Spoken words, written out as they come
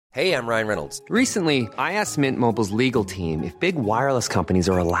Hey, I'm Ryan Reynolds. Recently, I asked Mint Mobile's legal team if big wireless companies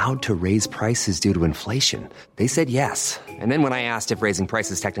are allowed to raise prices due to inflation. They said yes. And then when I asked if raising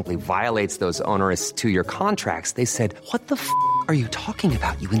prices technically violates those onerous two-year contracts, they said, "What the f*** are you talking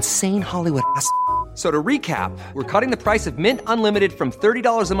about, you insane Hollywood ass?" So to recap, we're cutting the price of Mint Unlimited from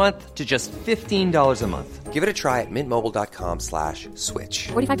 $30 a month to just $15 a month. Give it a try at mintmobile.com/switch.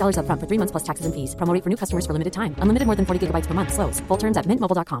 $45 up front for 3 months plus taxes and fees. Promo rate for new customers for limited time. Unlimited more than 40 gigabytes per month. Slows full terms at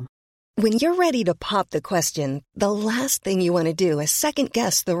mintmobile.com. When you're ready to pop the question, the last thing you want to do is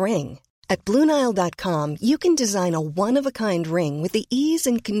second-guess the ring. At BlueNile.com, you can design a one-of-a-kind ring with the ease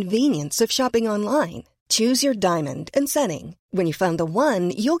and convenience of shopping online. Choose your diamond and setting. When you find the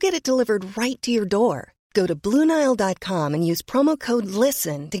one, you'll get it delivered right to your door. Go to BlueNile.com and use promo code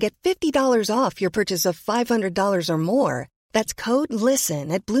LISTEN to get $50 off your purchase of $500 or more. That's code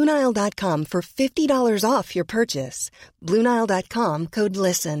LISTEN at BlueNile.com for $50 off your purchase. BlueNile.com, code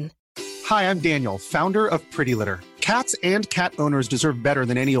LISTEN. Hi, I'm Daniel, founder of Pretty Litter. Cats and cat owners deserve better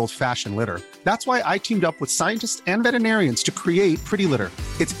than any old-fashioned litter. That's why I teamed up with scientists and veterinarians to create Pretty Litter.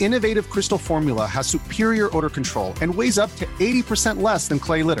 Its innovative crystal formula has superior odor control and weighs up to 80% less than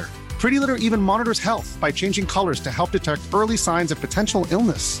clay litter. Pretty Litter even monitors health by changing colors to help detect early signs of potential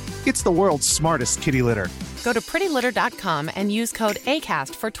illness. It's the world's smartest kitty litter. Go to prettylitter.com and use code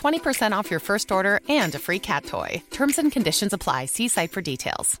ACAST for 20% off your first order and a free cat toy. Terms and conditions apply. See site for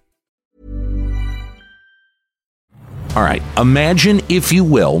details. All right, imagine, if you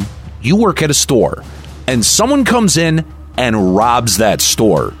will, you work at a store and someone comes in and robs that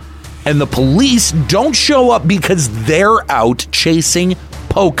store. And the police don't show up because they're out chasing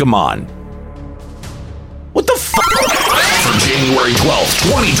Pokemon. What the f***? For January 12th,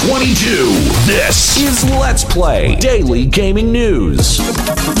 2022, this is Let's Play Daily Gaming News.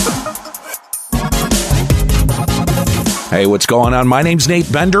 Hey, what's going on? My name's Nate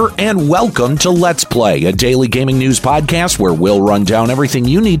Bender, and welcome to Let's Play, a daily gaming news podcast where we'll run down everything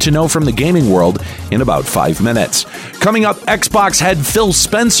you need to know from the gaming world in about 5 minutes. Coming up, Xbox head Phil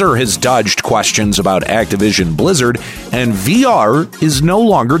Spencer has dodged questions about Activision Blizzard, and VR is no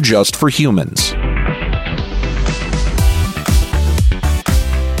longer just for humans.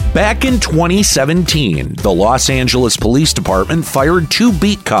 Back in 2017, the Los Angeles Police Department fired 2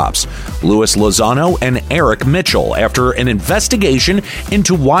 beat cops, Louis Lozano and Eric Mitchell, after an investigation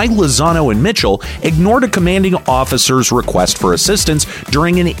into why Lozano and Mitchell ignored a commanding officer's request for assistance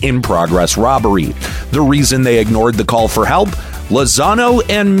during an in-progress robbery. The reason they ignored the call for help? Lozano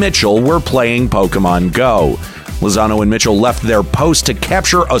and Mitchell were playing Pokemon Go. Lozano and Mitchell left their post to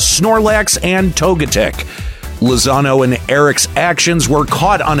capture a Snorlax and Togetic. Lozano and Eric's actions were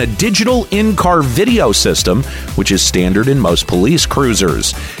caught on a digital in-car video system, which is standard in most police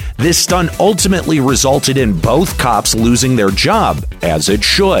cruisers. This stunt ultimately resulted in both cops losing their job, as it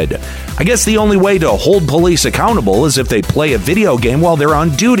should. I guess the only way to hold police accountable is if they play a video game while they're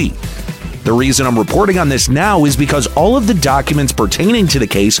on duty. The reason I'm reporting on this now is because all of the documents pertaining to the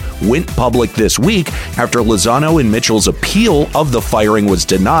case went public this week after Lozano and Mitchell's appeal of the firing was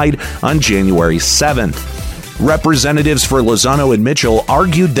denied on January 7th. Representatives for Lozano and Mitchell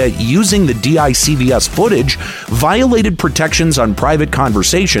argued that using the DICVS footage violated protections on private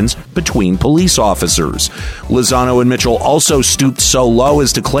conversations between police officers. Lozano and Mitchell also stooped so low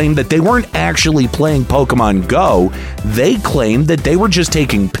as to claim that they weren't actually playing Pokemon Go. They claimed that they were just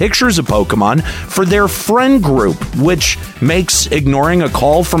taking pictures of Pokemon for their friend group, which makes ignoring a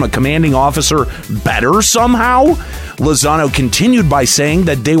call from a commanding officer better somehow. Lozano continued by saying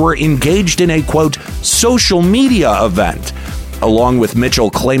that they were engaged in a, quote, social media event, along with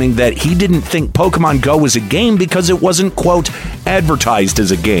Mitchell claiming that he didn't think Pokemon Go was a game because it wasn't, quote, advertised as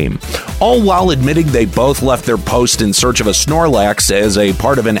a game, all while admitting they both left their post in search of a Snorlax as a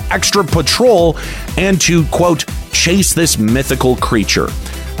part of an extra patrol and to, quote, chase this mythical creature.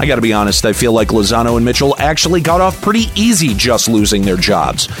 I gotta be honest, I feel like Lozano and Mitchell actually got off pretty easy just losing their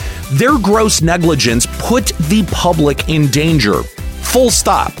jobs. Their gross negligence put the public in danger. Full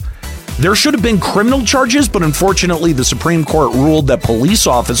stop. There should have been criminal charges, but unfortunately the Supreme Court ruled that police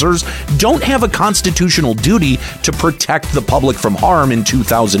officers don't have a constitutional duty to protect the public from harm in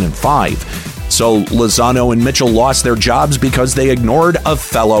 2005. So Lozano and Mitchell lost their jobs because they ignored a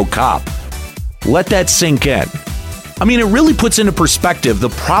fellow cop. Let that sink in. I mean, it really puts into perspective the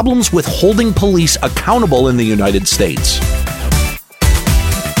problems with holding police accountable in the United States.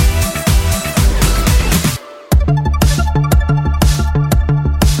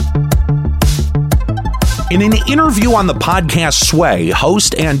 In an interview on the podcast Sway,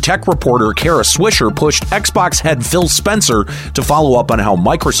 host and tech reporter Kara Swisher pushed Xbox head Phil Spencer to follow up on how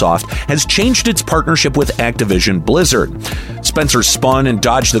Microsoft has changed its partnership with Activision Blizzard. Spencer spun and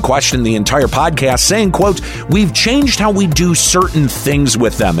dodged the question the entire podcast, saying, quote, "We've changed how we do certain things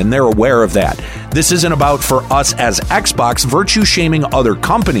with them, and they're aware of that. This isn't about, for us as Xbox, virtue shaming other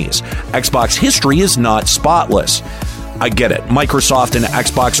companies. Xbox history is not spotless." I get it. Microsoft and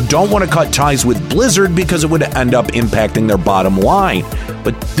Xbox don't want to cut ties with Blizzard because it would end up impacting their bottom line.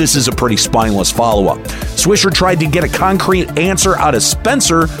 But this is a pretty spineless follow-up. Swisher tried to get a concrete answer out of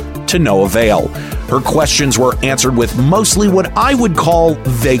Spencer to no avail. Her questions were answered with mostly what I would call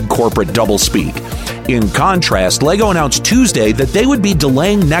vague corporate doublespeak. In contrast, LEGO announced Tuesday that they would be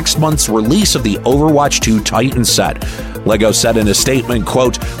delaying next month's release of the Overwatch 2 Titan set. LEGO said in a statement,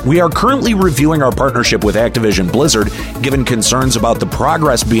 quote, "We are currently reviewing our partnership with Activision Blizzard, given concerns about the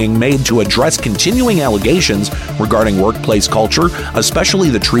progress being made to address continuing allegations regarding workplace culture, especially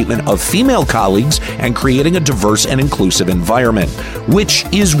the treatment of female colleagues, and creating a diverse and inclusive environment." Which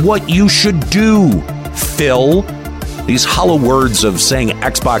is what you should do, Phil. These hollow words of saying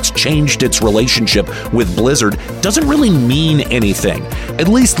Xbox changed its relationship with Blizzard doesn't really mean anything. At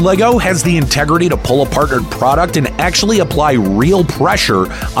least LEGO has the integrity to pull a partnered product and actually apply real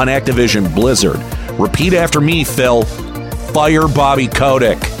pressure on Activision Blizzard. Repeat after me, Phil. Fire Bobby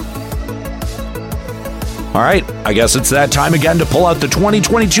Kotick. All right, I guess it's that time again to pull out the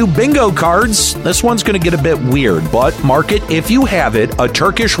 2022 bingo cards. This one's going to get a bit weird, but mark it if you have it. A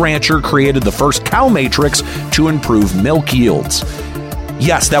Turkish rancher created the first cow matrix to improve milk yields.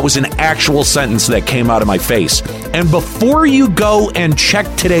 Yes, that was an actual sentence that came out of my face. And before you go and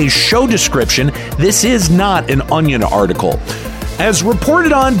check today's show description, this is not an Onion article. As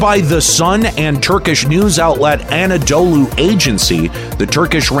reported on by The Sun and Turkish news outlet Anadolu Agency, the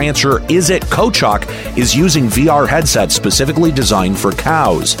Turkish rancher İzzet Koçak is using VR headsets specifically designed for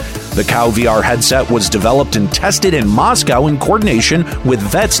cows. The cow VR headset was developed and tested in Moscow in coordination with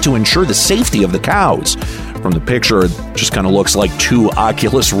vets to ensure the safety of the cows. From the picture, it just kind of looks like two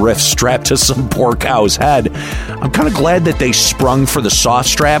Oculus Rifts strapped to some poor cow's head. I'm kind of glad that they sprung for the soft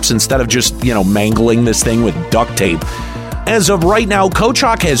straps instead of just, mangling this thing with duct tape. As of right now,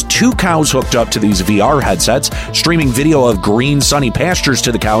 Koçak has 2 cows hooked up to these VR headsets, streaming video of green, sunny pastures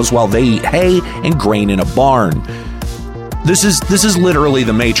to the cows while they eat hay and grain in a barn. This is literally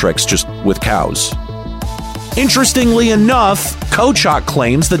the Matrix, just with cows. Interestingly enough, Koçak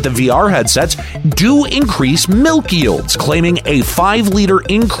claims that the VR headsets do increase milk yields, claiming a 5-liter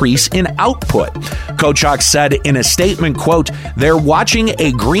increase in output. Koçak said in a statement, quote, "They're watching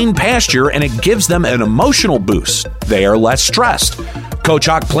a green pasture and it gives them an emotional boost. They are less stressed."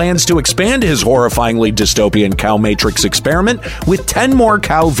 Koçak plans to expand his horrifyingly dystopian cow matrix experiment with 10 more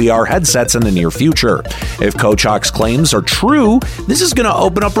cow VR headsets in the near future. If Koçak's claims are true, this is going to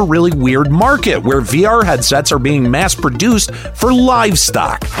open up a really weird market where VR headsets are being mass-produced for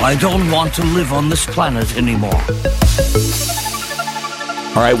livestock. I don't want to live on this planet anymore.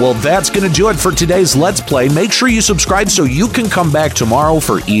 All right, well, that's going to do it for today's Let's Play. Make sure you subscribe so you can come back tomorrow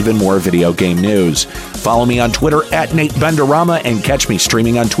for even more video game news. Follow me on Twitter at Nate Benderama and catch me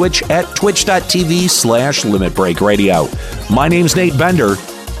streaming on Twitch at twitch.tv/Limit Break Radio. My name's Nate Bender.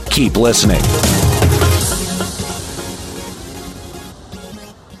 Keep listening.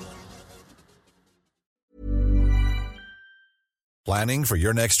 Planning for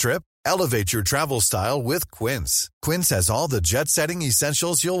your next trip? Elevate your travel style with Quince. Quince has all the jet-setting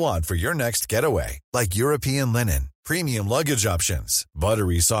essentials you'll want for your next getaway, like European linen, premium luggage options,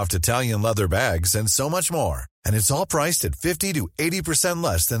 buttery soft Italian leather bags, and so much more. And it's all priced at 50 to 80%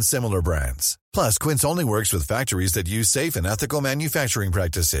 less than similar brands. Plus, Quince only works with factories that use safe and ethical manufacturing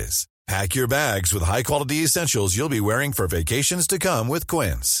practices. Pack your bags with high-quality essentials you'll be wearing for vacations to come with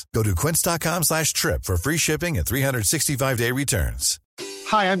Quince. Go to quince.com/trip for free shipping and 365-day returns.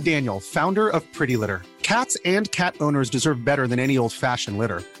 Hi, I'm Daniel, founder of Pretty Litter. Cats and cat owners deserve better than any old-fashioned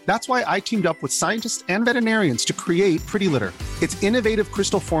litter. That's why I teamed up with scientists and veterinarians to create Pretty Litter. Its innovative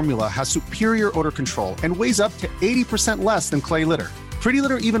crystal formula has superior odor control and weighs up to 80% less than clay litter. Pretty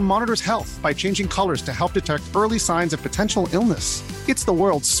Litter even monitors health by changing colors to help detect early signs of potential illness. It's the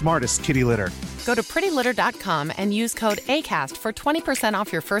world's smartest kitty litter. Go to prettylitter.com and use code ACAST for 20%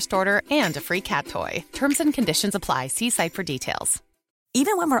 off your first order and a free cat toy. Terms and conditions apply. See site for details.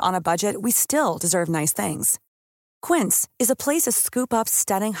 Even when we're on a budget, we still deserve nice things. Quince is a place to scoop up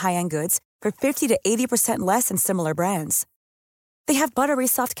stunning high-end goods for 50 to 80% less than similar brands. They have buttery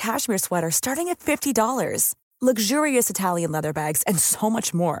soft cashmere sweaters starting at $50, luxurious Italian leather bags, and so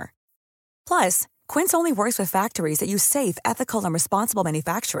much more. Plus, Quince only works with factories that use safe, ethical, and responsible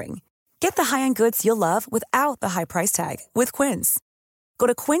manufacturing. Get the high-end goods you'll love without the high price tag with Quince. Go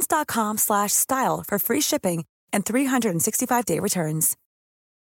to quince.com/style for free shipping and 365-day returns.